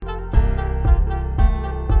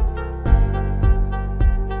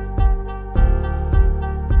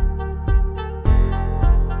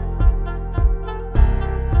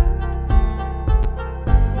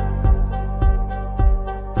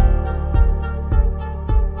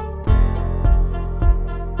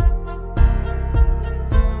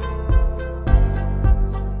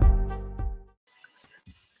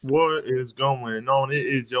What is going on? It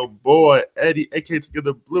is your boy Eddie, aka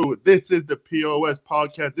Together Blue. This is the POS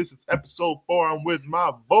podcast. This is episode 4. I'm with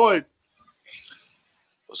my boys.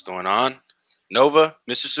 What's going on? Nova,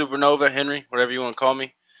 Mr. Supernova, Henry, whatever you want to call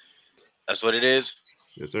me. That's what it is.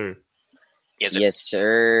 Yes, sir. Yes,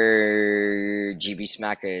 sir. GB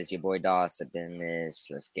Smacker is your boy Doss up in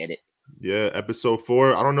this. Let's get it. Yeah, episode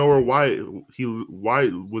 4. I don't know where Wyatt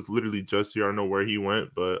was literally just here. I don't know where he went,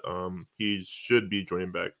 but he should be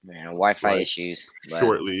joining back. Man, Wi-Fi issues.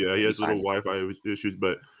 Shortly, yeah. He has little Wi-Fi issues,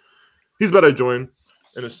 but he's about to join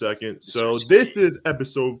in a second. So this is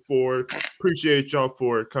episode 4. Appreciate y'all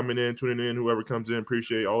for coming in, tuning in, whoever comes in.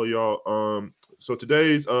 Appreciate all of y'all. So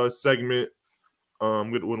today's segment,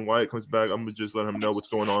 when Wyatt comes back, I'm gonna just let him know what's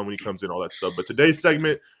going on when he comes in, all that stuff. But today's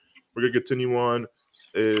segment, we're gonna continue on,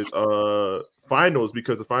 is finals,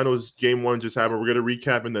 because the finals game 1 just happened. We're gonna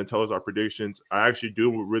recap and then tell us our predictions. I actually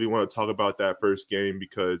do really want to talk about that first game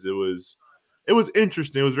because it was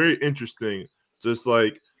interesting. It was very interesting. Just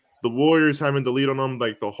like the Warriors having the lead on them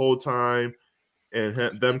like the whole time and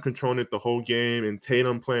them controlling it the whole game, and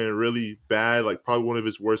Tatum playing really bad, like probably one of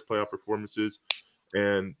his worst playoff performances,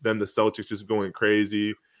 and then the Celtics just going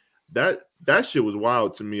crazy. That shit was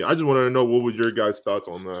wild to me. I just wanted to know, what was your guys' thoughts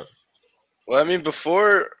on that? Well, I mean,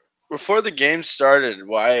 before the game started,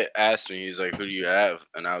 Wyatt asked me, he's like, who do you have?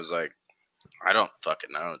 And I was like, I don't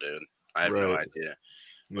fucking know, dude. I have no idea.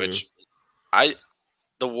 Which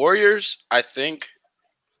the Warriors, I think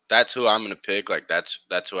that's who I'm gonna pick. Like that's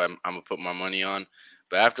who I'm gonna put my money on.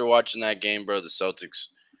 But after watching that game, bro, the Celtics,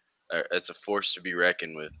 it's a force to be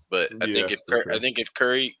reckoned with. But I think if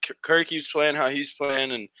Curry keeps playing how he's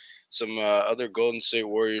playing, and some other Golden State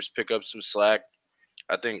Warriors pick up some slack,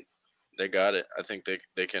 I think they got it. I think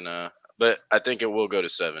they can. But I think it will go to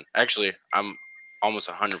 7. Actually, I'm almost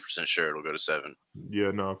 100% sure it'll go to 7.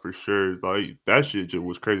 Yeah, no, for sure. Like that shit just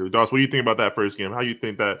was crazy. Doss, what do you think about that first game? How you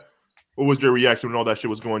think that? What was your reaction when all that shit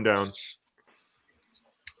was going down?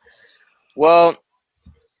 Well,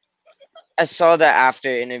 I saw the after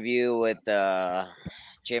interview with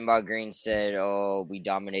Draymond Green said, "Oh, we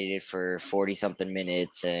dominated for 40-something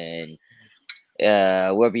minutes, and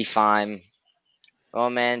we'll be fine." Well,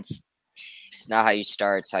 man, it's not how you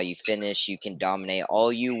start; it's how you finish. You can dominate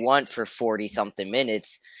all you want for 40-something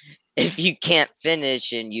minutes. If you can't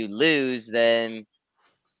finish and you lose, then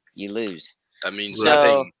you lose. That means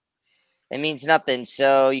nothing. It means nothing.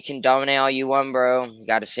 So you can dominate all you want, bro. You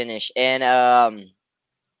got to finish. And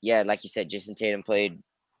yeah, like you said, Jason Tatum played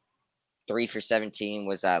 3 for 17.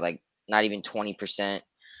 Was that like not even 20%?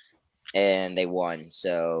 And they won.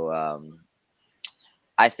 So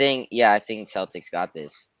I think Celtics got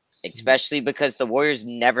this, especially because the Warriors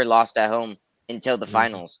never lost at home until the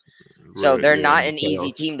finals. So they're not an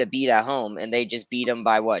easy team to beat at home, and they just beat them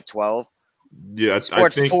by what, 12? Yeah,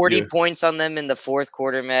 scored 40 points on them in the fourth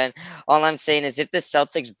quarter, man. All I'm saying is, if the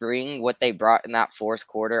Celtics bring what they brought in that fourth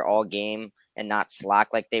quarter all game and not slack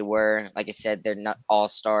like they were, like I said, their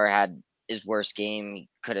all-star had his worst game he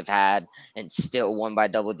could have had and still won by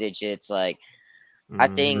double digits. Like, I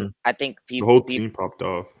think people, the whole team popped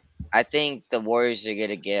off. I think the Warriors are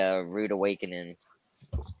gonna get a rude awakening.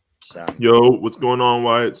 So, yo, what's going on,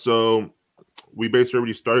 Wyatt? So we basically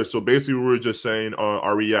already started. So basically, we were just saying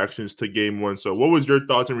our reactions to game 1. So what was your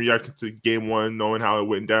thoughts and reactions to game 1, knowing how it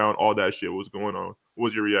went down, all that shit was going on? What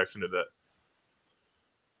was your reaction to that?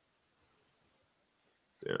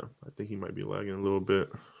 Yeah, I think he might be lagging a little bit.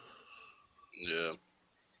 Yeah.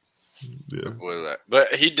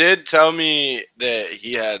 But he did tell me that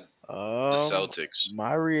he had the Celtics.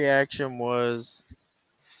 My reaction was,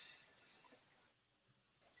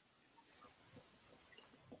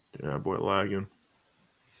 yeah, boy, lagging.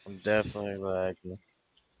 I'm definitely lagging.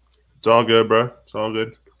 It's all good, bro. It's all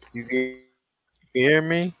good. You can hear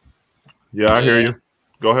me? Yeah, I hear you.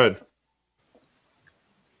 Go ahead.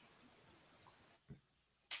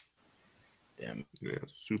 Damn. Yeah,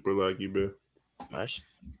 super laggy, bro. My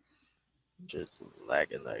just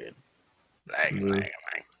lagging.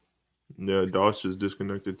 Yeah, Doss just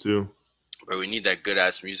disconnected too. Bro, we need that good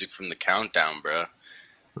ass music from the countdown, bro.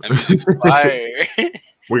 That music's fire.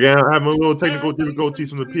 We're gonna have a little technical difficulties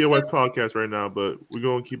from the POS podcast right now, but we're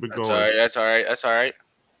gonna keep it going. That's all right.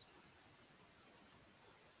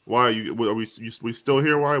 Why are we still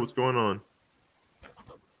here? Why? What's going on?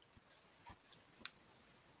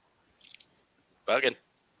 Bugging.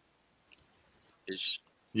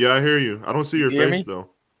 Yeah, I hear you. I don't see your face though.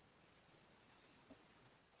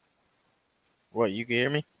 What, you can hear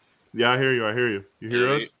me? Yeah, I hear you. You hear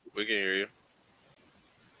us? We can hear you.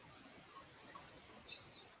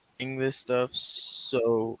 This stuff,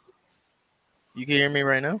 so you can hear me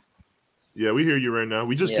right now? Yeah, we hear you right now.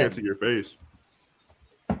 We just Yeah. can't see your face.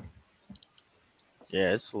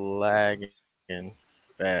 Yeah, it's lagging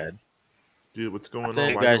bad. Dude, what's I going on?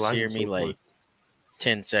 think you Why is it guys hear lagging me so like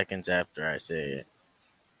 10 seconds after I say it.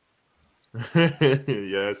 quick?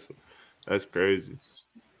 Yeah, that's crazy.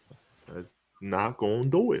 That's not gonna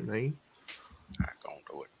do it, man. Not gonna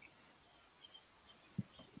do it.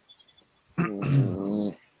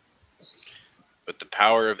 Mm, With the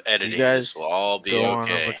power of editing, this guys will all be Go on,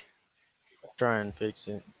 I'm okay. gonna try and fix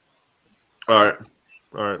it. All right.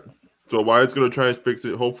 All right. So Wyatt's gonna try to fix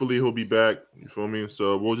it. Hopefully he'll be back. You feel me?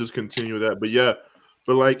 So we'll just continue that. But yeah,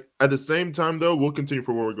 but like at the same time though, we'll continue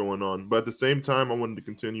for what we're going on. But at the same time, I wanted to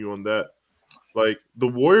continue on that. Like the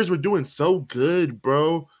Warriors were doing so good,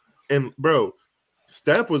 bro. And bro,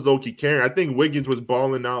 Steph was low-key carrying. I think Wiggins was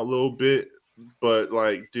balling out a little bit. But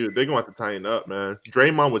like, dude, they're gonna have to tighten up, man.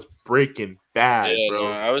 Draymond was breaking bad, Yeah, no, bro.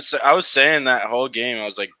 I was saying that whole game. I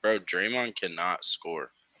was like, bro, Draymond cannot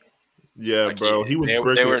score. Yeah, Like bro. He was they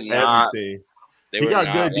breaking were not everything. they He were got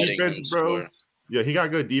not good letting defense, him bro. score. Yeah, he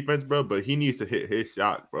got good defense, bro, but he needs to hit his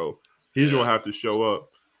shots, bro. He's Yeah. gonna have to show up.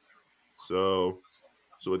 So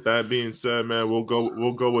with that being said, man, we'll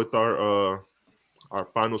go with our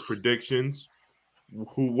finals predictions.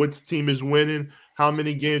 Which team is winning, how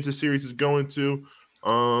many games the series is going to.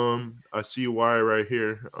 I see why right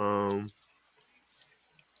here. I'm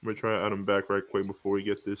gonna try to add him back right quick before we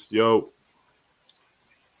get this. Yo,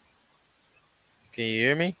 Can you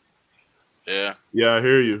hear me? Yeah. yeah, I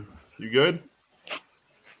hear you. You good?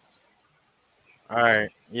 All right.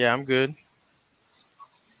 Yeah, I'm good.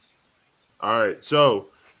 All right, so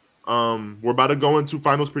we're about to go into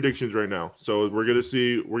finals predictions right now. So we're gonna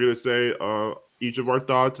say each of our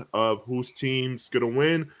thoughts of whose team's gonna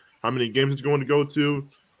win, how many games it's going to go to,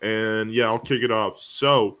 and yeah, I'll kick it off.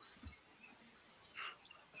 So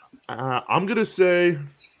I'm gonna say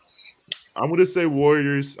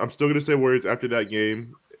Warriors. I'm still gonna say Warriors after that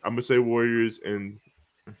game. I'm gonna say Warriors and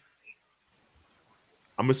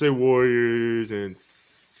I'm gonna say Warriors in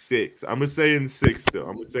 6. I'm gonna say in 6 still.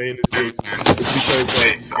 I'm gonna say in 6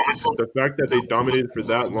 because like the fact that they dominated for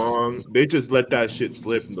that long, they just let that shit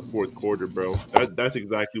slip in the fourth quarter, bro. That's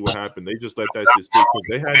exactly what happened. They just let that shit slip because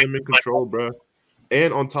they had them in control, bro.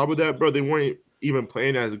 And on top of that, bro, they weren't even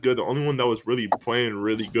playing as good. The only one that was really playing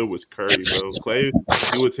really good was Curry, bro. Clay,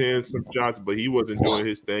 he was hitting some shots, but he wasn't doing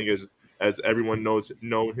his thing as everyone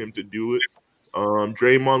known him to do it.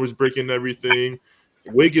 Draymond was breaking everything.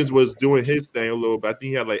 Wiggins was doing his thing a little bit. I think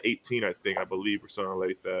he had like 18, I believe, or something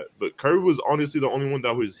like that. But Curry was honestly the only one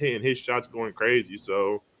that was hitting his shots going crazy.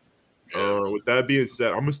 So, with that being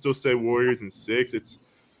said, I'm gonna still say Warriors in 6.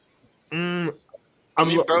 I'm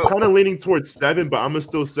bro, kind of leaning towards 7, but I'm gonna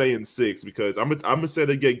still say in 6 because I'm gonna say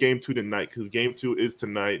they get game 2 tonight because game 2 is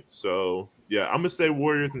tonight. So yeah, I'm gonna say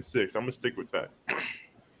Warriors in 6. I'm gonna stick with that.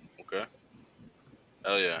 okay.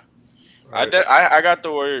 Hell yeah. Right. I got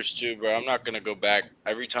the Warriors too, bro. I'm not gonna go back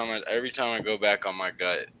every time I go back on my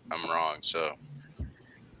gut, I'm wrong. So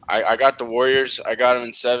I got the Warriors. I got them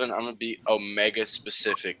in 7. I'm gonna be Omega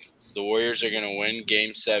specific. The Warriors are gonna win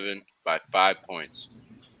Game 7 by 5 points.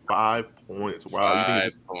 5 points. Wow, you think 5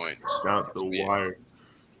 it's points. down to the wire?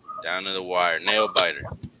 Down to the wire, nail biter.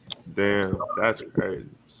 Damn, that's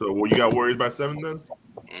crazy. So, you got Warriors by 7 then?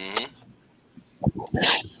 Mm-hmm.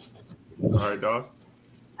 All right, dog.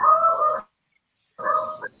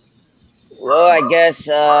 Well, I guess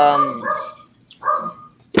I'm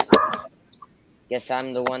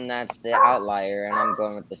the one that's the outlier, and I'm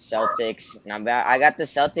going with the Celtics. And I got the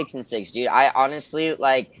Celtics in 6, dude. I honestly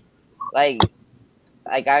like I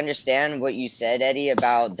understand what you said, Eddie,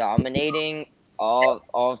 about dominating all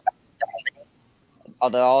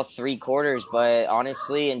 3 quarters, but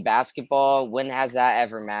honestly, in basketball, when has that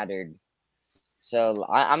ever mattered? So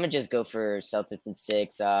I'm gonna just go for Celtics in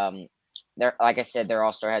 6. They're like I said, their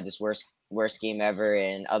all-star had this worst game ever,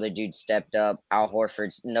 and other dudes stepped up. Al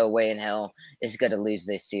Horford's no way in hell is gonna lose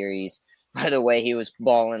this series. By the way, he was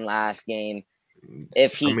balling last game.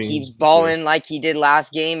 If he keeps balling like he did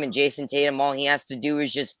last game, and Jason Tatum, all he has to do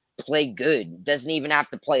is just play good. Doesn't even have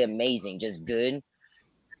to play amazing, just good.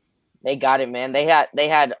 They got it, man. They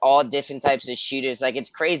had all different types of shooters. Like it's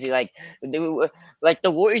crazy. Like the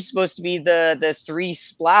Warriors supposed to be the 3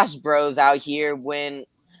 splash bros out here when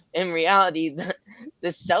in reality the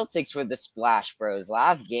Celtics were the splash bros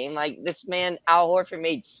last game. Like this man Al Horford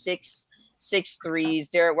made six threes.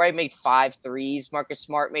 Derek White made 5 threes. Marcus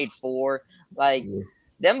Smart made 4. Like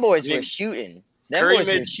them boys were shooting. Were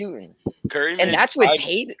shooting. Curry and made that's what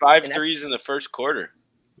Tatum 5 threes in the first quarter.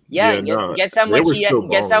 Yeah, guess how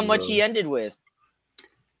much he ended with.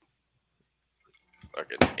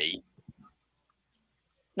 Fucking 8.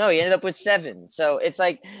 No, he ended up with 7. So it's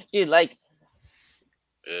like, dude, like,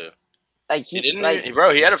 yeah. Like he didn't, like,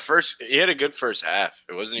 bro. He had a good first half.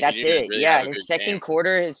 It wasn't. That's he didn't it. really Yeah, have a his good second game.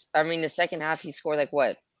 quarter. The second half, he scored like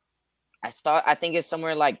what? I think it's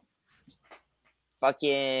somewhere like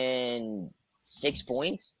fucking 6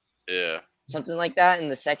 points. Yeah, something like that in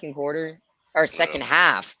the second quarter or second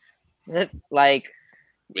half. Like,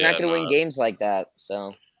 not gonna win games like that.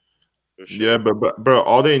 So. Sure. Yeah, but bro,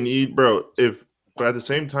 all they need, bro. But at the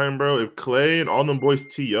same time, bro, if Clay and all them boys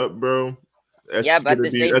tee up, bro. But at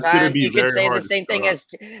the same time, you can say the same thing as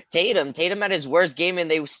Tatum. Tatum had his worst game,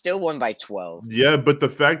 and they still won by 12. Yeah, but the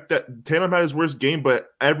fact that Tatum had his worst game, but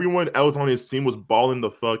everyone else on his team was balling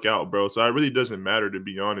the fuck out, bro. So it really doesn't matter, to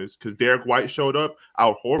be honest, because Derek White showed up,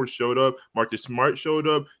 Al Horford showed up, Marcus Smart showed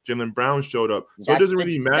up, Jaylen Brown showed up. So it doesn't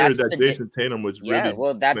really matter that Jason Tatum was really. Yeah,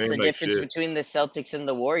 well, that's the difference between the Celtics and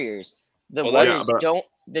the Warriors. The Warriors don't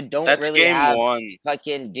really have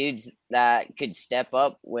fucking dudes that could step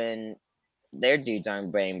up when their dudes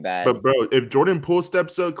aren't playing bad. But bro, if Jordan Poole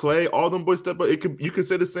steps up, Clay, all them boys step up, you could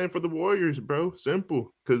say the same for the Warriors, bro.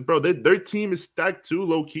 Simple, because bro, their team is stacked too,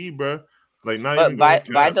 low key, bro. Like not even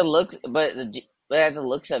by the looks, but at the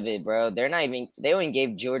looks of it, bro, they're not even. They only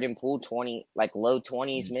gave Jordan Poole 20, like low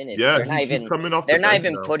 20s minutes. Yeah, they're not even coming off. They're not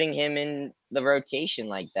even putting him in the rotation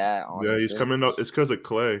like that. Honestly. Yeah, he's coming up. It's because of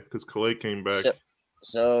Clay, because Clay came back.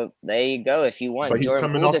 So there you go. If you want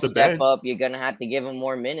Jordan Poole to step up, you're gonna have to give him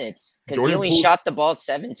more minutes because he only shot the ball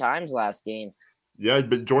 7 times last game. Yeah,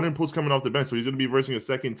 but Jordan Poole's coming off the bench, so he's gonna be versing a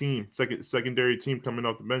secondary team coming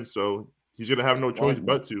off the bench. So he's gonna have no choice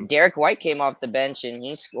but to. Derek White came off the bench and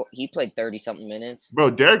he played 30-something minutes. Bro,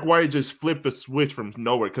 Derek White just flipped the switch from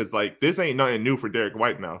nowhere because like this ain't nothing new for Derek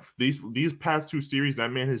White now. These past 2 series,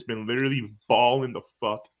 that man has been literally balling the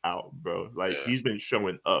fuck out, bro. Like he's been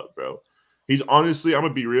showing up, bro. He's honestly, I'm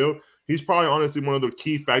gonna be real. He's probably honestly one of the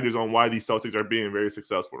key factors on why these Celtics are being very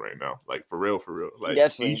successful right now. Like for real. Like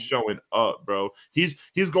Definitely. He's showing up, bro. He's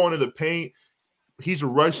going to the paint. He's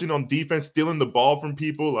rushing on defense, stealing the ball from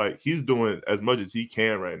people. Like he's doing as much as he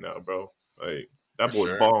can right now, bro. Like that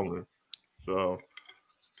boy's balling. So,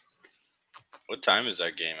 what time is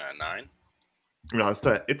that game at? 9? No, it's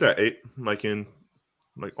at 8. Like in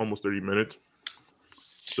almost 30 minutes.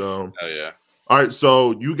 So. Oh yeah. All right,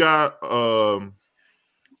 so you got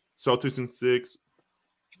Celtics in 6.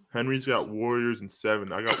 Henry's got Warriors in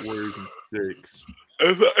 7. I got Warriors in 6.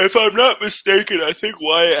 If I'm not mistaken, I think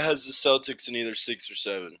Wyatt has the Celtics in either 6 or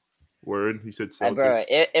 7. Word, he said Celtics. Bro,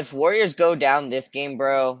 if Warriors go down this game,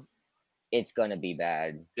 bro, it's gonna be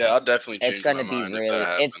bad. Yeah, I'll definitely change my mind.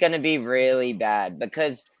 It's gonna be really bad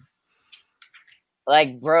because.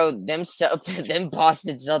 Like, bro, them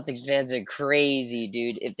Boston Celtics fans are crazy,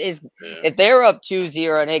 dude. If they're up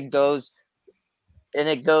 2-0 and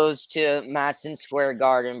it goes to Madison Square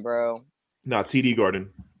Garden, bro. Nah, TD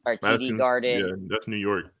Garden. Or TD Garden. Yeah, that's New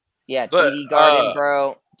York. Yeah, TD Garden,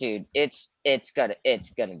 bro. Dude, it's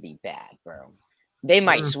gonna be bad, bro. They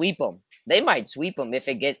might sweep them. They might sweep them if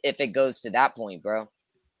it goes to that point, bro.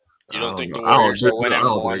 You don't think the Warriors are winning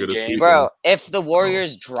one game, bro? If the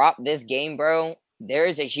Warriors drop this game, bro. There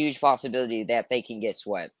is a huge possibility that they can get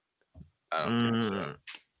swept. I don't think so.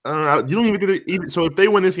 You don't even think so. If they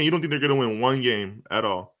win this game, you don't think they're gonna win one game at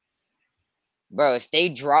all, bro? If they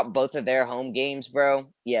drop both of their home games, bro,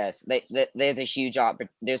 yes, there's a huge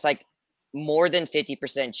there's like more than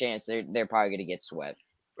 50% chance they're probably gonna get swept.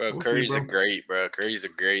 Bro, Curry's a great, bro. Curry's a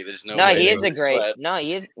great. There's no. No, he is a great. Swept. No,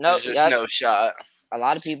 he is no. There's just no shot. A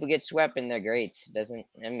lot of people get swept in their greats.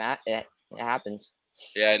 It happens.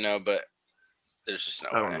 Yeah, I know, but. There's just no.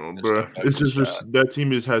 I don't know, bro. It's just that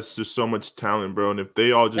team has just so much talent, bro. And if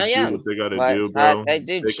they all just do what they got to do, bro,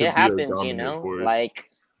 shit happens, you know. Like,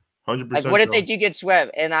 100%. Like, what if they do get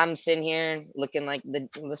swept and I'm sitting here looking like the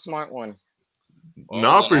smart one?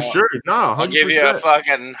 Well, for sure. Nah, 100%. I'll give you a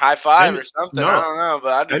fucking high five or something. I don't know,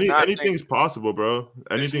 but anything's possible, bro.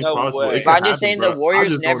 Anything's possible. I'm just saying the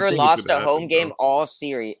Warriors never lost a home game all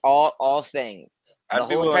series, all thing. The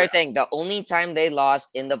whole entire thing. The only time they lost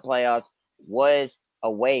in the playoffs was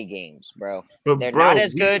away games, bro. They're not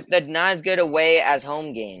as good. They're not as good away as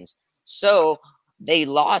home games. So they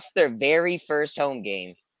lost their very first home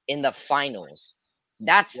game in the finals.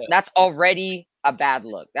 That's already a bad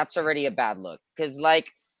look. That's already a bad look. Because, like,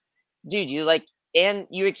 dude, you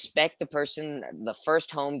expect the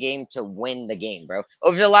first home game to win the game, bro.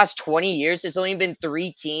 Over the last 20 years, there's only been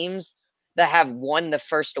 3 teams that have won the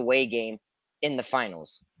first away game in the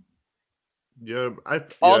finals. Yeah,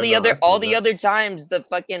 all the other times the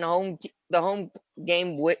fucking home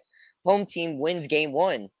team wins game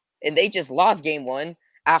 1, and they just lost game 1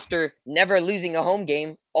 after never losing a home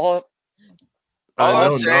game all All I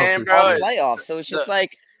I'm know, saying, no, bro, all is playoffs. So it's just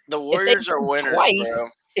like the if they Warriors are win winners, twice, bro.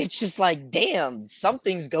 it's just like, damn,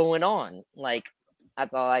 something's going on. Like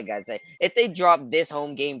that's all I gotta say. If they drop this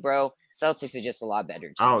home game, bro, Celtics are just a lot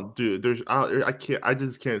better I team. don't, dude. I can't. I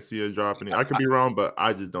just can't see it dropping it. I could be wrong, but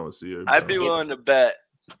I just don't see it. I'd be Bro. willing to bet,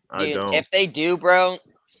 I Dude, don't. if they do, bro,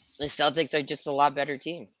 the Celtics are just a lot better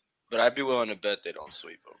team. but I'd be willing to bet they don't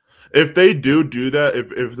sweep them. If they do that,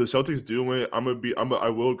 if the Celtics do win, I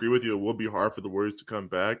will agree with you. It will be hard for the Warriors to come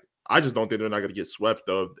back. I just don't think they're not going to get swept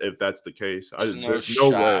though. If that's the case, There's no there's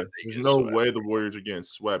no shot way. they There's get no swept. way the Warriors are getting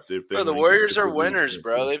swept if they. Bro, the win- Warriors if they are lose winners, games.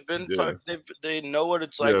 bro. They've been Yeah. They know what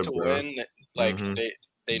it's like Yeah, to bro. win. Like Mhm.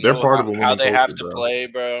 they They're know part of a how winning they have culture, to bro. play,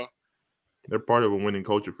 bro. They're part of a winning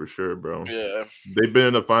culture for sure, bro. Yeah, They've been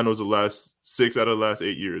in the finals the last 6 out of the last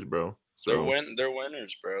 8 years, bro. So they're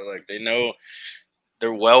winners, bro. Like they know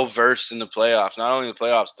they're well versed in the playoffs. Not only the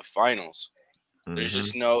playoffs, the finals. There's mhm.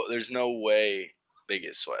 just there's no way they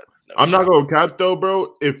get swept. No I'm not shot. gonna cap though,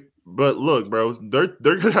 bro. But look, bro, they're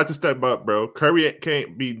gonna have to step up, bro. Curry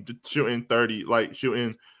can't be shooting 30, like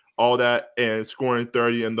shooting all that and scoring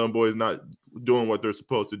 30, and them boys not doing what they're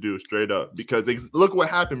supposed to do straight up. Because look what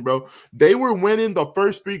happened, bro. They were winning the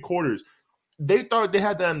first 3 quarters. They thought they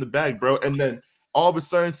had that in the bag, bro, and then all of a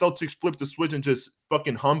sudden Celtics flipped the switch and just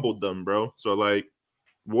fucking humbled them, bro. So like,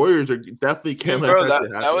 Warriors are definitely can't let Bro, that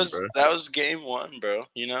shit happen, bro. that was game one, bro.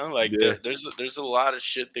 You know, like Yeah. there's a lot of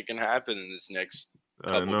shit that can happen in this next I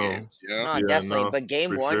couple know. games. You know, No, Yeah, definitely. no, But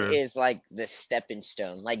game for one sure. is like the stepping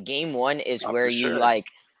stone. Like game one is Oh, where for you sure. like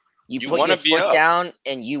you You put wanna your be foot up. down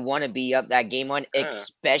and you want to be up that game one, Yeah.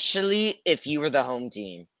 especially if you were the home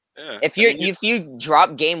team. yeah. If I you mean, if you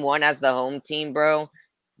drop game one as the home team, bro,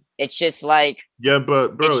 it's just like Yeah,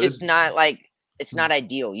 but bro, it's just not like it's not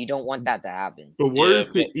ideal. You don't want that to happen. the Warriors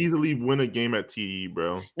but- could easily win a game at TE,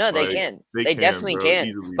 bro. No, they Like, can. They They can, definitely bro, can.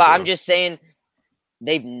 easily, But bro. I'm just saying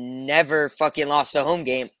they've never fucking lost a home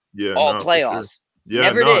game Yeah, all no, for sure. playoffs. Yeah,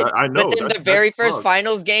 Never no, did. I know. But then the That's very first tough.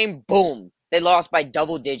 finals game, boom, they lost by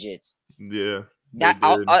double digits. Yeah, That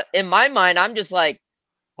they did. in my mind, I'm just like,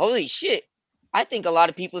 holy shit. I think a lot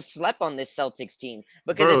of people slept on this Celtics team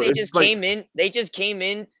because Bro, then it's like- they just came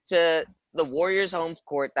in to the Warriors home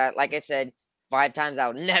court that, like I said, 5 times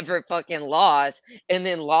out, never fucking lost, and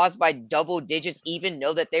then lost by double digits, even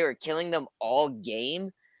know that they were killing them all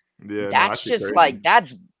game. Yeah, That's no, just crazy. like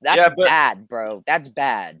that's Yeah, but- bad, bro. That's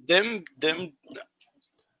bad. them.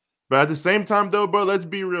 But at the same time, though, bro, let's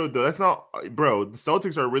be real, though. That's not, bro. The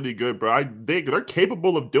Celtics are really good, bro. They're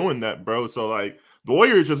capable of doing that, bro. So like, the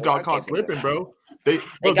Warriors just They got are caught capable of slipping, that. bro.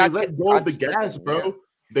 They got let go caught of the gas, slipping, bro. yeah.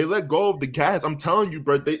 They let go of the gas. I'm telling you,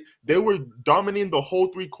 bro. They were dominating the whole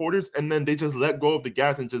 3 quarters, and then they just let go of the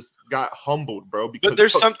gas and just got humbled, bro. Because But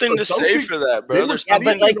there's the something to say Celtics, for that, they bro. were There's Yeah, but,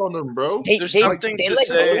 something. like, on them, bro. There's something they to let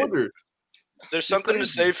say. go. There's something to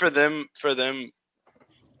crazy. say for them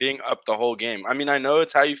being up the whole game. I mean, I know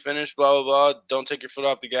it's how you finish, blah blah blah. Don't take your foot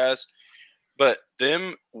off the gas, but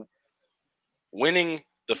them winning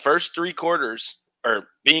the first 3 quarters or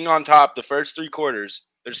being on top the first 3 quarters,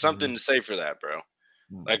 there's something to say for that, bro.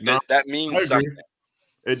 Like No, that I means agree. something.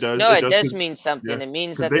 It does. No, it does 'cause- mean something. yeah. It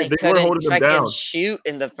means 'Cause that they they weren't couldn't holding them fucking down. shoot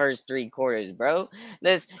in the first 3 quarters, bro.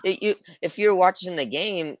 If you're watching the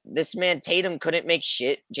game, this man Tatum couldn't make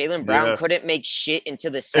shit. Jalen Brown Yeah. couldn't make shit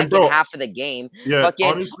into the second bro, half of the game. Yeah, Fucking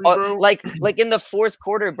honestly, bro. like in the fourth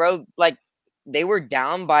quarter, bro. Like they were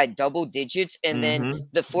down by double digits, and then Mhm.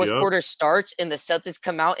 the fourth Yep. quarter starts, and the Celtics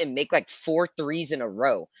come out and make like 4 threes in a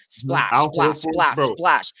row. Splash, Al splash, Horford, splash, bro.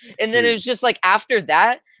 splash. And then it Dude. was just like after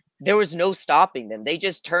that, there was no stopping them. They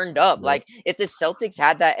just turned up. Yep. Like if the Celtics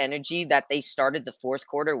had that energy that they started the fourth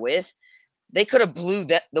quarter with, they could have blew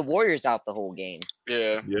the Warriors out the whole game.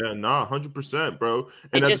 Yeah. Yeah, nah, 100%, bro.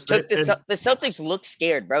 It at just the took the Celtics looked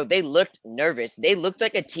scared, bro. They looked nervous. They looked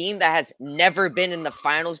like a team that has never been in the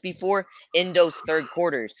finals before in those third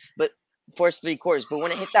quarters, but first 3 quarters. But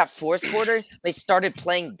when it hit that fourth quarter, they started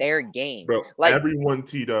playing their game. Bro, Like everyone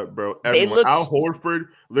teed up, bro. they Everyone. looked Al Horford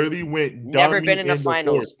literally went never dummy been in the fourth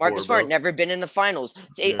finals. Marcus quarter, Smart never been in the finals.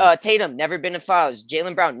 Yeah. Tatum never been in finals.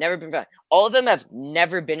 Jalen Brown never been. All of them have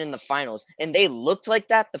never been in the finals, and they looked like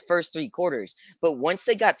that the first 3 quarters. But once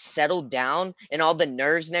they got settled down and all the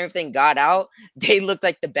nerves and everything got out, they looked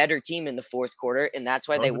like the better team in the fourth quarter, and that's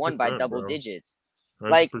why they won by 100%, double bro. digits.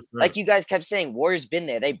 100%. Like you guys kept saying, Warriors been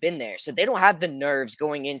there. They've been there, so they don't have the nerves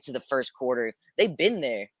going into the first quarter. They've been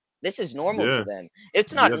there. This is normal Yeah. to them.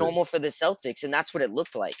 It's not Yeah, they- normal for the Celtics, and that's what it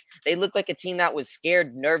looked like. They looked like a team that was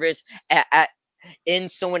scared, nervous in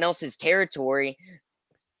someone else's territory,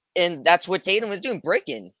 and that's what Tatum was doing,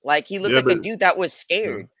 breaking. Like he looked Yeah, like a but- dude that was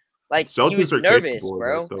scared. Like he Celtics was are nervous, capable of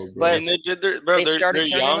bro. that, though, I But mean, they did their bro. they started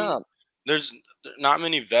They're turning young. up. There's not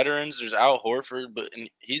many veterans. There's Al Horford, but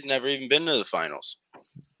he's never even been to the finals.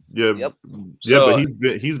 Yeah, Yep. yeah, So, but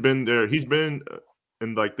he's been there. He's been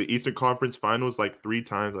in like the Eastern Conference Finals like 3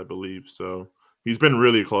 times, I believe. So he's been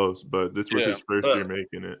really close. But this was yeah, his first year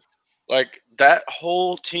making it. like that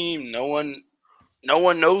whole team, no one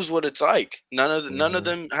knows what it's like. None of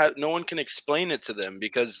them have. No one can explain it to them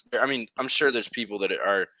because I mean, I'm sure there's people that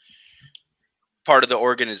are part of the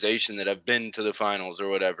organization that have been to the finals or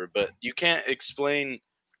whatever, but you can't explain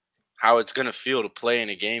how it's going to feel to play in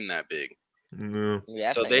a game that big.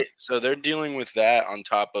 Yeah. So they're dealing with that on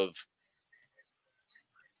top of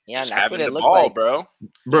just that's having what it the looked ball, like,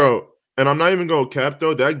 bro. And I'm not even gonna cap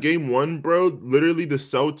though. That game 1, bro. Literally, the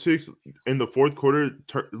Celtics in the fourth quarter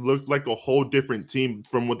looked like a whole different team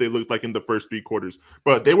from what they looked like in the first 3 quarters.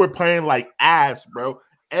 But they were playing like ass, bro.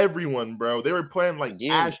 Everyone, bro. They were playing like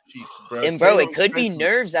ass cheeks, bro. And bro, it could be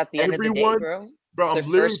nerves at the end of the day, bro. Bro, It's I'm their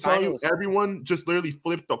literally first telling finals. you, everyone just literally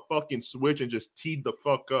flipped the fucking switch and just teed the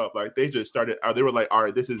fuck up. Like they just started. They were like, "All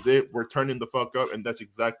right, this is it. We're turning the fuck up," and that's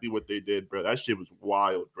exactly what they did, bro. That shit was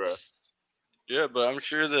wild, bro. Yeah, but I'm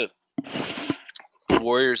sure that the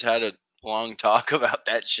Warriors had a long talk about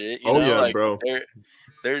that shit. You know, yeah, like bro.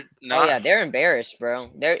 They're not. Oh yeah, they're embarrassed, bro.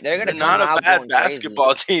 They're gonna come not a out bad going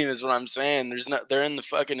basketball crazy. team, is what I'm saying. They're in the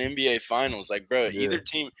fucking NBA finals, like, bro. Yeah. Either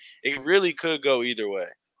team, it really could go either way.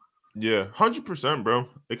 Yeah, 100%, bro.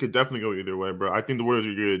 It could definitely go either way, bro. I think the Warriors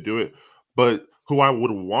are going to do it, but who I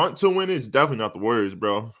would want to win is definitely not the Warriors,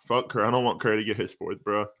 bro. Fuck Curry. I don't want Curry to get his 4th,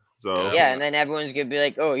 bro. So Yeah, and then everyone's gonna be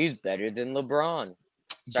like, "Oh, he's better than LeBron."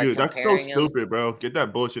 Start dude, that's so comparing him. stupid, bro. Get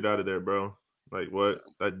that bullshit out of there, bro. Like what?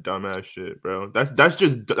 That dumbass shit, bro. That's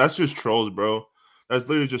just trolls, bro. That's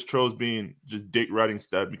literally just trolls being just dick riding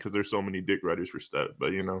Steph because there's so many dick riders for Steph.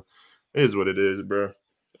 But you know, it is what it is, bro.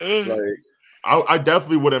 Like I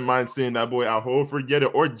definitely wouldn't mind seeing that boy Al Horford get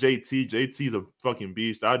it or JT. JT's a fucking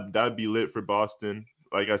beast. That'd be lit for Boston.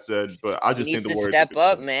 Like I said, but I just think the Warriors step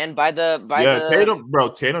up, man. By the Tatum,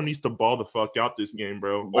 bro. Tatum needs to ball the fuck out this game,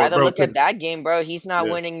 bro. By the look at that game, bro, he's not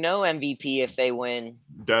winning no MVP if they win.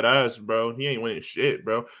 Dead ass, bro. He ain't winning shit,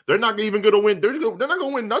 bro. They're not even gonna win. They're not gonna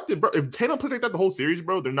win nothing, bro. If Tatum plays like that the whole series,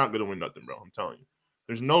 bro, they're not gonna win nothing, bro. I'm telling you.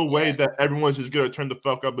 There's no way that everyone's just gonna turn the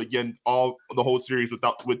fuck up again the whole series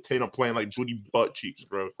with Tatum playing like booty butt cheeks,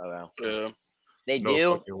 bro. Yeah. They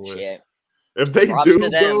do. Shit. If they Props do, to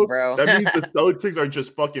them, bro, that means the Celtics are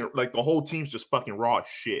just fucking like the whole team's just fucking raw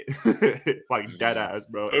shit, like dead ass,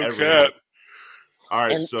 bro. Okay. All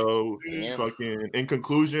right, so fucking in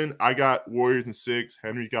conclusion, I got Warriors in 6.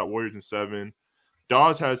 Henry got Warriors in 7.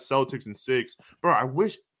 Dawes has Celtics in 6. Bro, I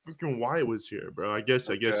wish freaking Wyatt was here, bro. I guess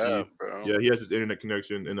he has his internet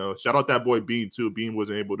connection. And shout out that boy Bean too. Bean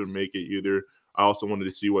wasn't able to make it either. I also wanted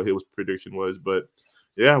to see what his prediction was, but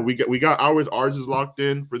yeah, we got ours. Ours is locked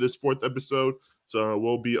in for this 4th episode. So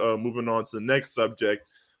we'll be moving on to the next subject,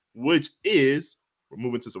 which is we're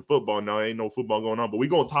moving to some football now. Ain't no football going on, but we're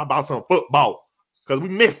gonna talk about some football because we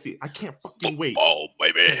miss it. I can't fucking wait. Oh,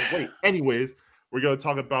 baby. Wait. Anyways, we're gonna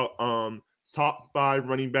talk about top 5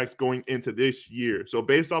 running backs going into this year. So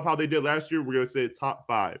based off how they did last year, we're gonna say top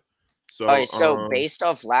 5. So so based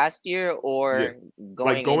off last year or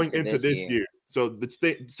going into this year? So the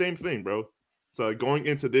same thing, bro. So going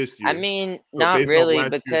into this year, I mean, not really,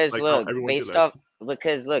 because look,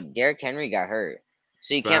 Derrick Henry got hurt,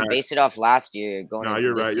 so you can't base it off last year going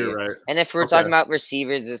into this year. You're right. And if we're talking about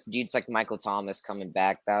receivers, this dude's like Michael Thomas coming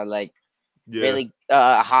back. That really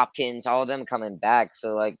Hopkins, all of them coming back.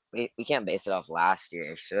 So like we can't base it off last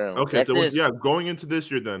year. So okay, so going into this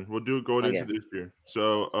year, then we'll do it going into this year.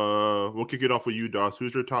 So we'll kick it off with you, Doss.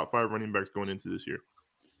 Who's your top 5 running backs going into this year?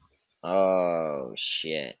 Oh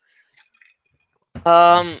shit.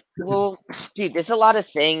 Well, dude, there's a lot of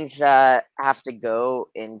things that have to go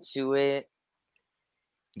into it.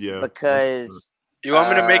 Yeah. Because you want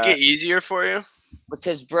me to make it easier for you?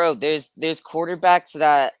 Because, bro, there's quarterbacks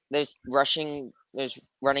there's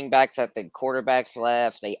running backs that the quarterbacks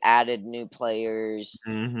left. They added new players,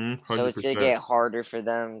 so it's gonna get harder for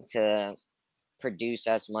them to produce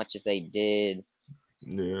as much as they did.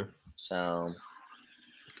 Yeah. So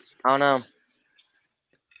I don't know.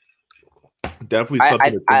 Definitely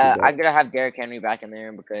something. I'm gonna have Derrick Henry back in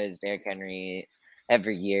there because Derrick Henry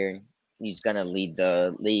every year he's gonna lead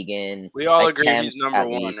the league in. We all agree he's number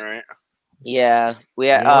 1, right? Yeah,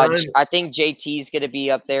 I think JT's gonna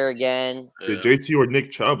be up there again. Yeah, JT or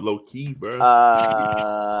Nick Chubb, low key, bro.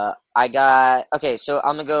 So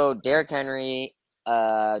I'm gonna go Derrick Henry.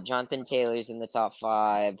 Jonathan Taylor's in the top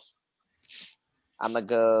 5. I'm gonna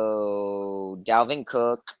go Dalvin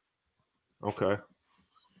Cook. Okay.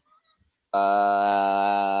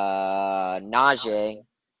 Najee.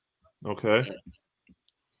 Okay.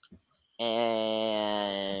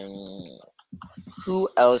 And who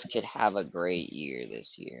else could have a great year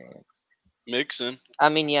this year? Mixon. I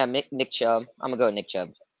mean, yeah, Nick Chubb. I'm gonna go with Nick Chubb.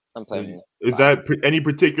 I'm putting. Is that any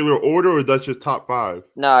particular order, or that's just top 5?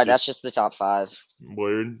 No, that's just the top 5.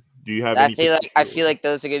 Word. Do you have I any? feel like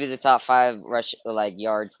those are gonna be the top 5 rush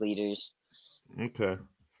yards leaders. Okay.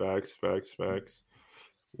 Facts.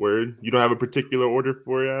 Word. You don't have a particular order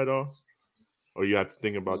for it at all, or you have to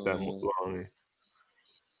think about that longer.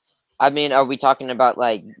 I mean, are we talking about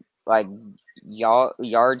like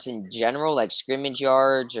yards in general, like scrimmage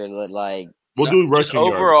yards, or like? We'll do rushing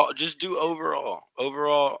overall. yards. Just do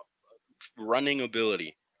overall running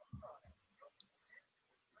ability.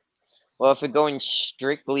 Well, if we're going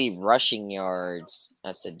strictly rushing yards,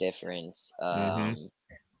 that's a difference.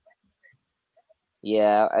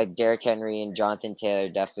 Yeah, Derrick Henry and Jonathan Taylor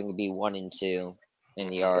definitely be 1 and 2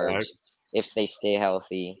 in yards if they stay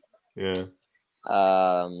healthy. Yeah.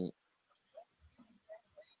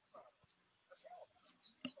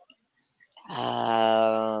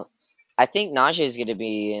 I think Najee is going to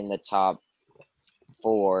be in the top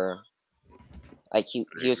 4. Like he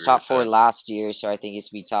was top 4 last year, so I think he's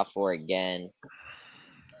be top 4 again.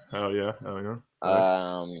 Hell yeah. I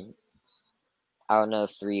don't know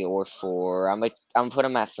 3 or 4. I'm gonna put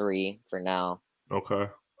him at 3 for now. Okay.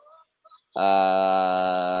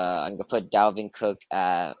 I'm gonna put Dalvin Cook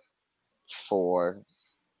at 4,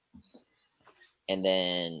 and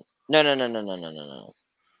then no.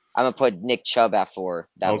 I'm gonna put Nick Chubb at 4.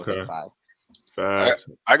 Dalvin Cook 5. Facts.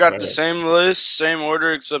 I got the same list, same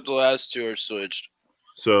order, except the last 2 are switched.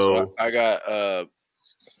 So I got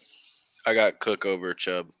Cook over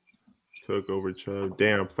Chubb. Cook over Chubb.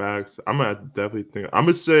 Damn, facts. I'm gonna definitely think. I'm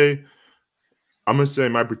gonna say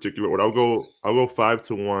my particular order. I'll go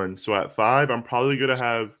 5-1. So at 5, I'm probably gonna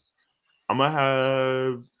have. I'm gonna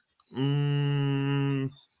have. I'm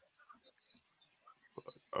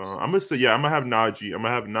gonna say I'm gonna have Najee. I'm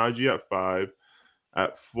gonna have Najee at 5.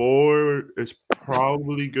 At 4, it's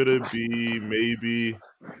probably gonna be maybe.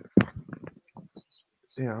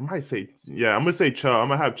 Yeah, I might say. Yeah, I'm gonna say Chubb. I'm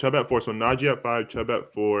gonna have Chubb at 4. So Najee at 5, Chubb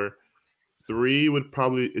at 4. 3 would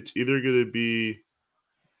probably. It's either gonna be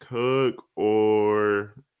Cook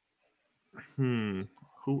or who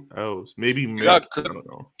else? Maybe You got Cook. I don't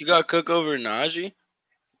know. You got Cook over Najee?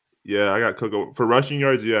 Yeah, I got Cook over for rushing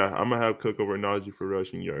yards. Yeah, I'm gonna have Cook over Najee for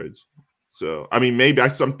rushing yards. So I mean, maybe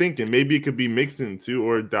I'm thinking maybe it could be Mixon too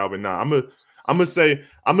or Dalvin. Nah, I'm gonna say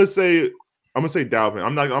Dalvin.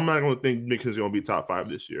 I'm not gonna think Mixon's gonna be top 5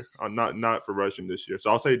 this year. I'm not for rushing this year. So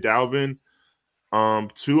I'll say Dalvin. 2,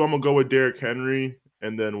 I'm gonna go with Derrick Henry,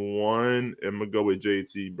 and then 1, I'm gonna go with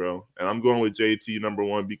JT, bro. And I'm going with JT number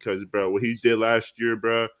 1 because, bro, what he did last year,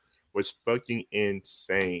 bro, was fucking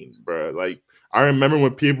insane, bro. Like I remember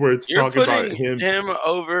when people were talking about him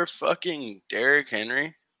over fucking Derrick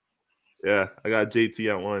Henry. Yeah, I got JT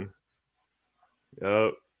at 1.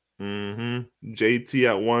 Yep. JT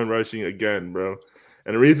at 1 rushing again, bro.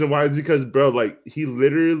 And the reason why is because, bro, like he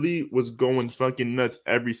literally was going fucking nuts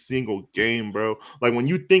every single game, bro. Like when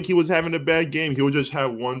you think he was having a bad game, he would just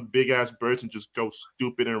have one big ass burst and just go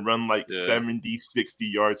stupid and run like 70, 60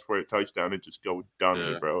 yards for a touchdown and just go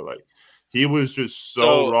dummy, bro. Like he was just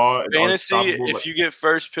so raw and fantasy, unstoppable. If you get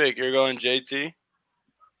first pick, you're going JT?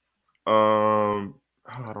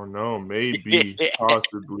 I don't know. Maybe,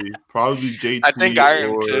 possibly, probably JT. I think I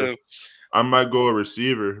am too. I might go a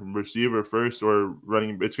receiver first, or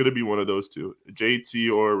running. It's gonna be one of those two, JT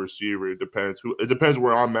or receiver. It depends. It depends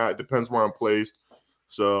where I'm at. It depends where I'm placed.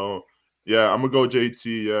 So yeah, I'm gonna go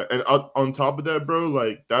JT. Yeah, and on top of that, bro,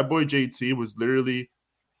 like that boy JT was literally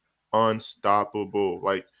unstoppable.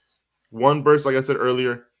 Like one burst, like I said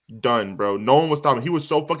earlier, done, bro. No one was stopping. He was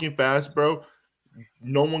so fucking fast, bro.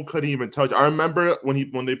 No one couldn't even touch. I remember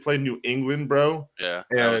when they played New England, bro. Yeah,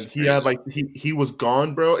 and he had like he was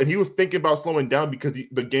gone, bro, and he was thinking about slowing down because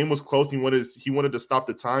the game was close. He wanted to stop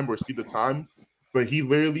the time or see the time, but he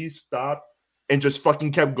literally stopped and just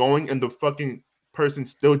fucking kept going, and the fucking person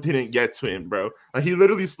still didn't get to him, bro. Like he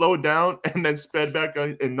literally slowed down and then sped back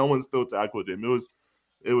on, and no one still tackled him.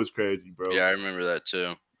 It was crazy, bro. Yeah, I remember that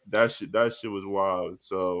too. That shit was wild.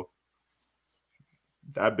 So.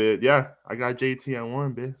 That bit, yeah, I got JT at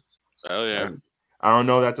 1, bit. Oh yeah. I don't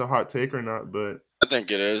know if that's a hot take or not, but I think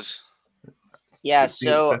it is. Yeah,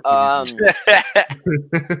 so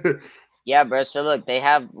yeah, bro. So look, they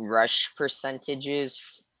have rush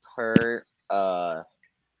percentages per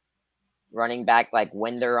running back, like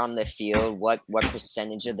when they're on the field, what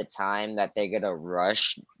percentage of the time that they're gonna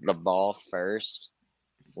rush the ball first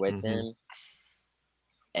with him.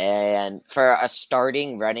 And for a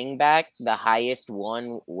starting running back, the highest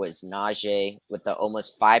one was Najee with the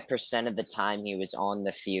almost 5% of the time he was on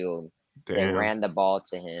the field. They Damn. ran the ball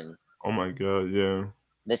to him. Oh my god, yeah.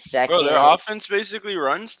 The second, Bro, their offense basically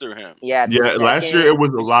runs through him. yeah, the Yeah, last year it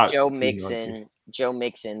was a lot. Joe Mixon. Joe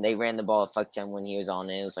Mixon, they ran the ball a fuck ton when he was on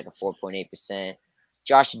it. It was like a 4.8%.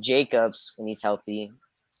 Josh Jacobs, when he's healthy,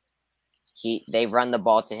 they run the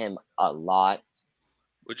ball to him a lot.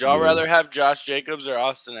 Would y'all rather have Josh Jacobs or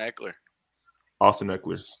Austin Eckler? Austin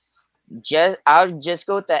Eckler. I would just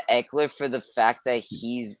go with the Eckler for the fact that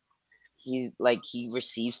he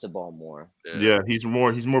receives the ball more. Yeah, he's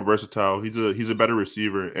more versatile. He's a better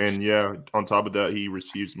receiver, and yeah, on top of that, he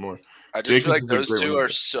receives more. I just feel like those two are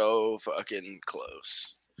so fucking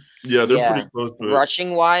close. Yeah, they're pretty close. But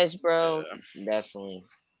rushing wise, bro, definitely.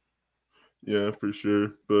 Yeah, for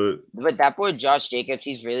sure. But that boy Josh Jacobs,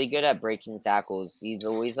 he's really good at breaking tackles. He's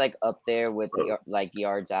always like up there with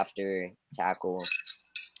yards after tackle.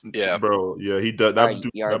 Yeah, bro. Yeah, he does.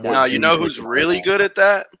 Now you know who's really good at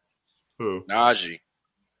that? Who? Najee.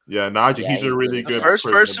 Yeah, Najee. He's a really good. The first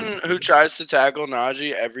person who tries to tackle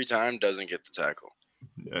Najee every time doesn't get the tackle.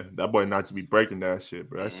 Yeah, that boy Najee be breaking that shit,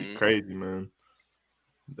 bro. That shit crazy, man.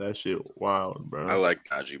 That shit wild, bro. I like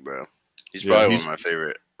Najee, bro. He's probably one of my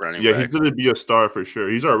favorite running backs. Yeah, he's gonna be a star for sure.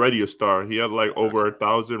 He's already a star. He had like over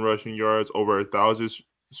 1,000 rushing yards, over 1,000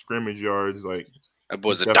 scrimmage yards. Like that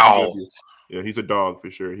boy's a dog. Yeah, he's a dog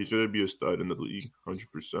for sure. He's gonna be a stud in the league,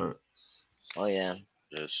 100%. Oh yeah.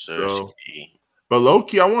 Yes, sir. But low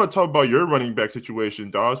key, I want to talk about your running back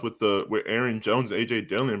situation, Dawes, with Aaron Jones and AJ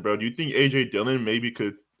Dillon, bro. Do you think AJ Dillon maybe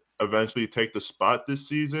could eventually take the spot this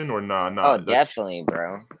season or not? Oh, definitely,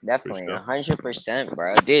 bro. Definitely, 100%,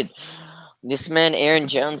 bro. Dude, this man Aaron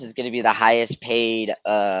Jones is going to be the highest paid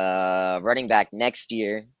running back next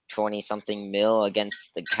year, 20-something mil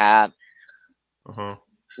against the cap.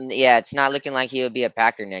 Yeah, it's not looking like he'll be a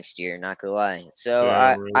Packer next year, not gonna lie. So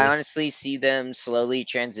I honestly see them slowly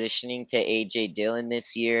transitioning to AJ Dillon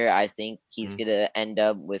this year. I think he's gonna end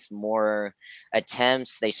up with more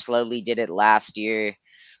attempts. They slowly did it last year.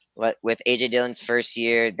 But with AJ Dillon's first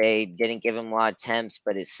year, they didn't give him a lot of attempts,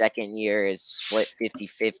 but his second year is split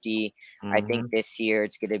 50-50. I think this year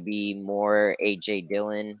it's gonna be more AJ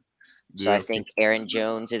Dillon. So I think Aaron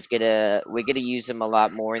Jones we're gonna use him a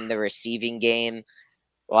lot more in the receiving game.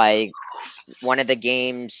 Like one of the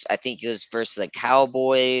games, I think it was versus the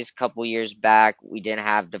Cowboys a couple years back. We didn't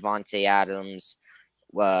have Devontae Adams.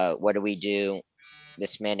 What do?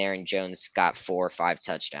 This man Aaron Jones got 4 or 5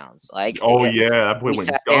 touchdowns. Like, that boy we went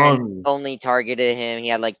sat there and only targeted him. He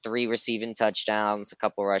had like 3 receiving touchdowns, a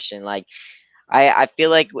couple rushing. Like, I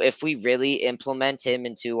feel like if we really implement him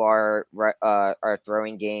into our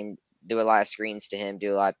throwing game, do a lot of screens to him,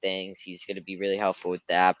 do a lot of things, he's going to be really helpful with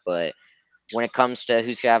that. But when it comes to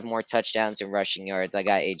who's gonna have more touchdowns and rushing yards, I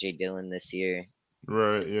got AJ Dillon this year.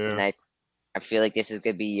 Right, yeah. And I feel like this is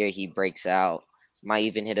gonna be a year he breaks out. Might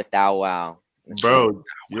even hit 1,000. Bro,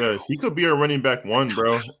 yeah, he could be a running back 1,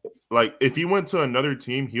 bro. Like if he went to another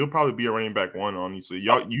team, he'll probably be a running back 1, honestly. You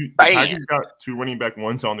got 2 running back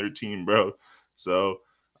 1s on their team, bro. So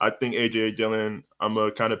I think AJ Dillon, I'm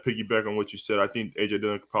gonna kind of piggyback on what you said. I think AJ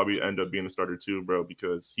Dillon could probably end up being a starter too, bro,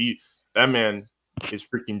 because that man is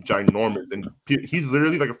freaking ginormous, and he's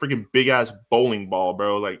literally like a freaking big ass bowling ball,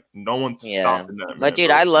 bro. Like no one's stopping that. But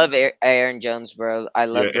dude, I love Aaron Jones, bro. I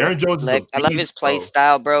love Aaron Jones. I love his play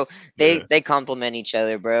style, bro. They complement each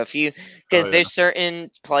other, bro. Because there's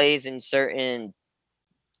certain plays and certain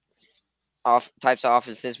types of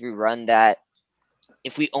offenses we run that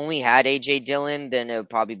if we only had AJ Dillon, then it would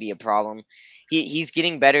probably be a problem. He's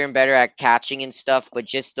getting better and better at catching and stuff, but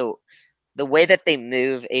just the way that they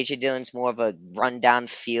move, AJ Dillon's more of a rundown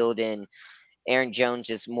field, and Aaron Jones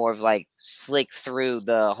is more of like slick through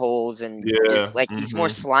the holes and just like he's more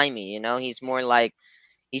slimy, you know. He's more like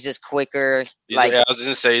he's just quicker. I was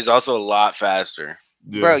gonna say he's also a lot faster,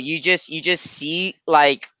 bro. You just see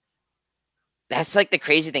like that's like the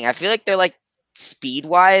crazy thing. I feel like they're like speed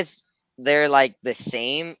wise, they're like the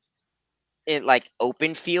same. In like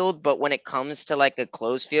open field, but when it comes to like a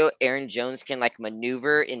closed field, Aaron Jones can like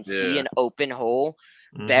maneuver and see an open hole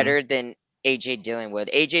better than AJ Dillon would.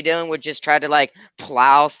 AJ Dillon would just try to like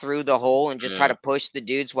plow through the hole and just try to push the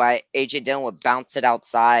dudes, while AJ Dillon would bounce it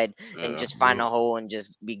outside and just find a hole and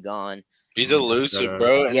just be gone. He's elusive,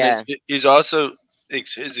 bro. And he's also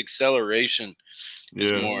his acceleration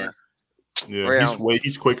is more. Yeah,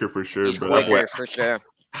 he's quicker for sure. He's quicker for sure.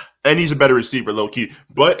 And he's a better receiver, low key.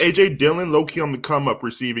 But AJ Dillon, low key on the come up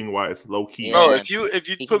receiving wise, low key. Bro, if you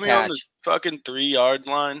put me on the fucking 3-yard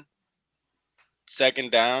line,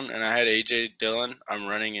 second down, and I had AJ Dillon, I'm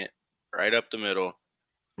running it right up the middle,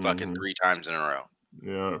 fucking 3 times in a row.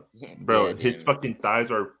 Yeah, bro, Yeah, his dude. fucking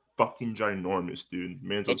thighs are fucking ginormous, dude.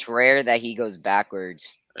 Man, It's rare that he goes backwards.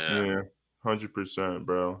 Yeah. 100%,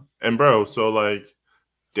 bro. And bro, so like,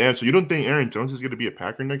 damn. So you don't think Aaron Jones is gonna be a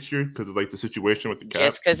Packer next year because of like the situation with the cap?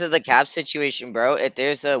 Just because of the cap situation, bro. If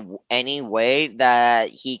there's any way that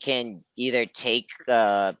he can either take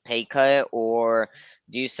a pay cut or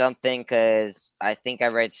do something, because I think I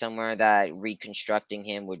read somewhere that reconstructing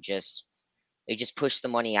him would just push the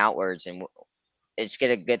money outwards, and it's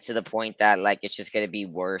gonna get to the point that like it's just gonna be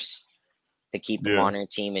worse to keep him Yeah. on your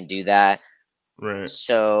team and do that. Right.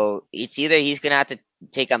 So it's either he's gonna have to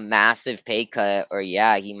take a massive pay cut, or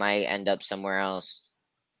yeah, he might end up somewhere else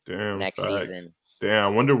Damn. next facts. season. Damn. I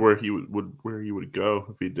wonder where he would go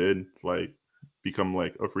if he did like become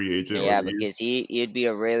like a free agent. Yeah, or leave. because he'd be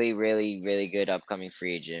a really, really, really good upcoming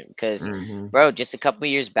free agent. Because, Mhm. bro, just a couple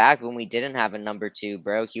years back when we didn't have a number 2,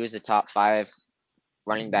 bro, he was a top 5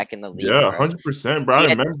 running back in the league. Yeah, bro. 100%, bro. I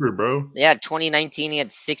remember, bro. Yeah, 2019 he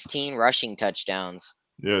had 16 rushing touchdowns.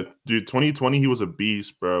 Yeah, dude. 2020 he was a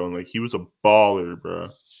beast, bro. And like he was a baller, bro.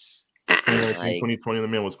 2020 the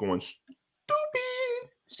man was going stupid.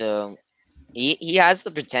 So he has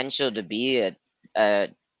the potential to be a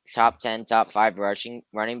top 10, top 5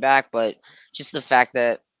 running back, but just the fact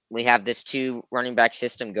that we have this 2 running back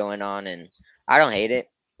system going on, and I don't hate it.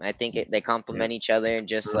 I think they complement each other,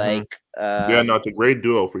 just like yeah, no, it's a great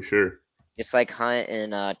duo for sure. Just like Hunt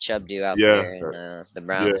and Chubb do out Yeah, there in the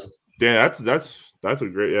Browns. Yeah, that's a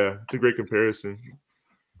great it's a great comparison.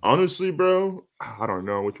 Honestly, bro, I don't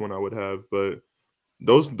know which one I would have, but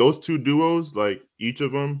those 2 duos, like each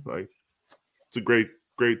of them, like it's a great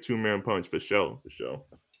 2-man punch for sure.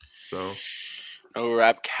 So no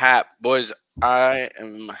rap cap, boys. I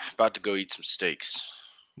am about to go eat some steaks.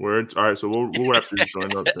 Words. All right, so we'll wrap this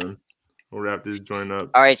joint up then. We'll wrap this joint up.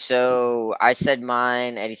 All right, so I said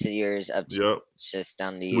mine. Eddie said yours. Up to Yep. It's just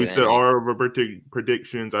down to you. We said our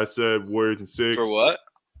predictions. I said Warriors in 6. For what?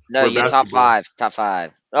 No, for you're top basketball. 5. Top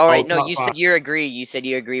 5. All right, no, top you 5. said you agree. You said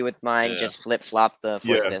you agree with mine. Yeah. Just flip flop the 4th,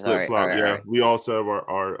 5th. flip flop. All right, Yeah, all right. we all said our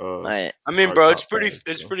All right. I mean, our bro, top it's pretty 5,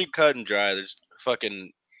 it's so. pretty cut and dry. There's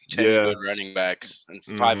fucking 10 Yeah. good running backs, and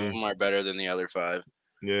 5 of them are better than the other 5.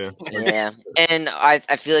 Yeah. Yeah, and I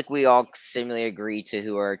feel like we all similarly agree to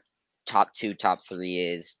who our top 2, top 3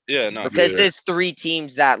 is. Yeah, no. Because Yeah. there's 3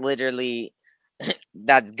 teams that literally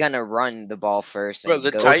that's gonna run the ball first Bro, and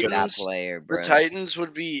the go to that Titans- player, bro. The Titans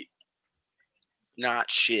would be not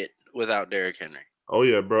shit without Derrick Henry. Oh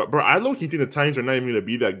yeah, bro. I low-key think the Titans are not even gonna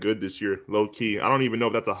be that good this year. Low key. I don't even know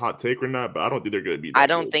if that's a hot take or not, but I don't think they're gonna be that I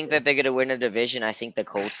don't good, think bro. that they're gonna win a division. I think the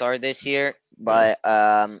Colts are this year, but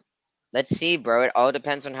let's see, bro. It all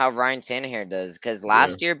depends on how Ryan Tannehill does. Because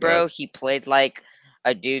last year, bro, he played like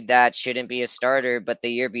a dude that shouldn't be a starter, but the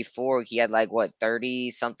year before he had like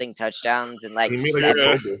 30-something touchdowns and like He made like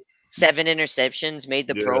a Pro Bowl. 7 interceptions, made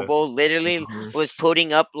the Pro Yeah. Bowl. Literally Mhm. was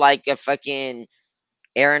putting up like a fucking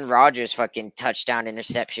Aaron Rodgers fucking touchdown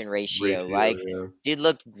interception ratio. Like, yeah. dude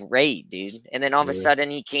looked great, dude. And then all of a Yeah. sudden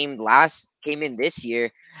he came in this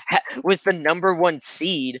year, was the number 1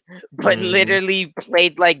 seed, but Mhm. literally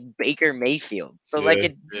played like Baker Mayfield. So like Yeah.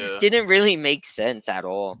 it didn't really make sense at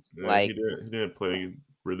all. Yeah, Like, he didn't play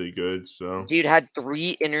really good. So dude had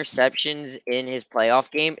 3 interceptions in his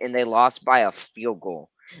playoff game and they lost by a field goal.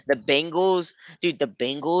 The Bengals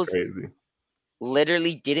crazy.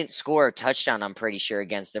 literally didn't score a touchdown, I'm pretty sure,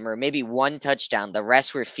 against them, or maybe 1 touchdown. The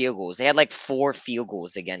rest were field goals. They had like 4 field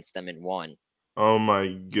goals against them and 1. Oh my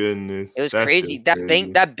goodness. It was That's crazy. just That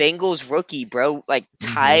crazy. that Bengals rookie, bro, like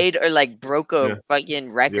Mhm. tied or like broke a Yeah.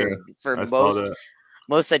 fucking record for I saw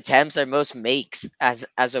most attempts or most makes as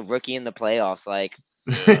a rookie in the playoffs. Like,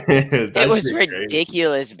 that. it was Crazy.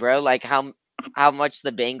 ridiculous, bro. Like how much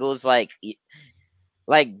the Bengals like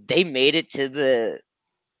they made it to the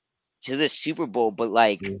Super Bowl, but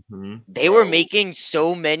like Mhm. they were Bro. making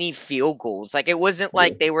so many field goals. Like, it wasn't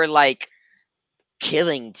like they were like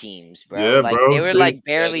killing teams, bro. Yeah, like bro, they were they- like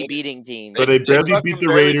barely they- beating teams. But they barely fucking beat the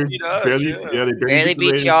barely Raiders. beat us, Barely, yeah. they barely the beat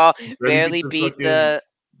Raiders, y'all. barely Barely the beat fucking- the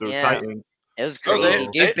the Titans. It was Bro, crazy,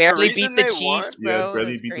 they- dude. the Barely beat reason the they Chiefs, won- bro. Yeah, barely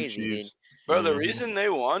It was beat crazy, the dude. Chiefs. Bro, the Mhm. reason they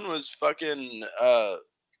won was fucking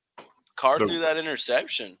Carr The- threw that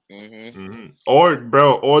interception. Mhm.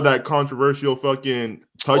 Or that controversial fucking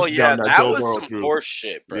touchdown Well, yeah, that that Joe was Burrow some threw. horse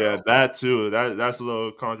shit, bro. Yeah, that too. That's a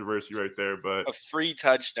little controversy right there, but A free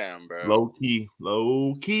touchdown, bro.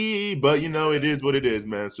 low key. But you know, it is what it is,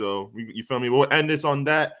 man. So you feel me? We'll end this on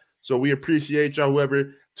that. So we appreciate y'all,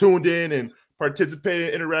 whoever tuned in and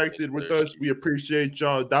participated, interacted with us. We appreciate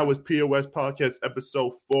y'all. That was POS Podcast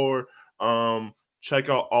episode 4. Check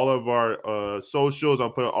out all of our socials.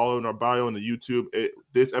 I'll put it all in our bio on the YouTube.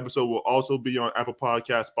 This episode will also be on Apple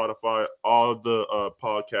Podcasts, Spotify, all the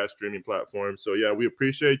podcast streaming platforms. So yeah, we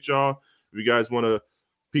appreciate y'all. If you guys want to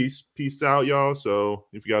peace out, y'all. So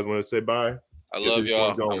if you guys want to say bye, I love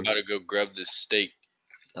y'all. I'm about to go grab this steak.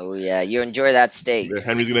 Oh yeah, you enjoy that steak. Yeah,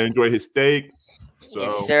 Henry's gonna enjoy his steak. So.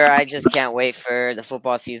 Yes, sir. I just can't wait for the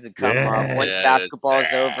football season to come up. Once basketball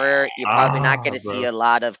is over, you're probably not going to see a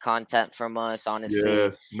lot of content from us, honestly.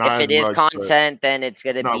 Yeah, if it is content, then it's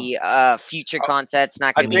going to be future content. It's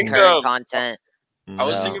not going to be current content. I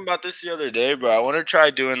was thinking about this the other day, bro. I want to try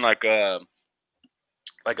doing like a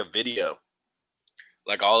video.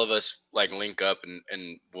 Like all of us like link up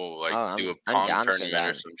and we'll like do a pong tournament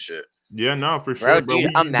or some shit. Yeah, no, for sure, bro.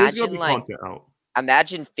 Dude,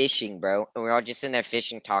 imagine fishing, bro. And we're all just in there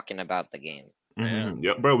fishing, talking about the game. Mm-hmm.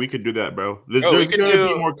 Yeah, bro, we could do that, bro. There's gonna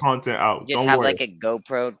be more content out. Just have like a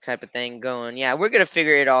GoPro type of thing going. Yeah, we're gonna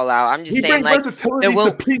figure it all out. I'm just saying, like, there just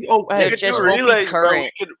won't be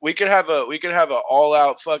current. We could have a all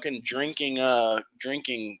out fucking drinking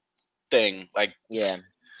thing. Like, yeah.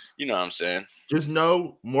 You know what I'm saying? Just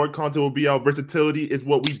know more content will be out. Versatility is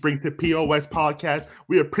what we bring to POS Podcast.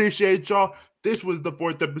 We appreciate y'all. This was the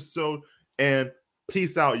 4th episode, and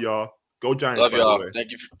peace out, y'all. Go Giants. Love y'all.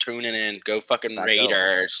 Thank you for tuning in. Go fucking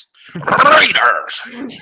Raiders. Raiders.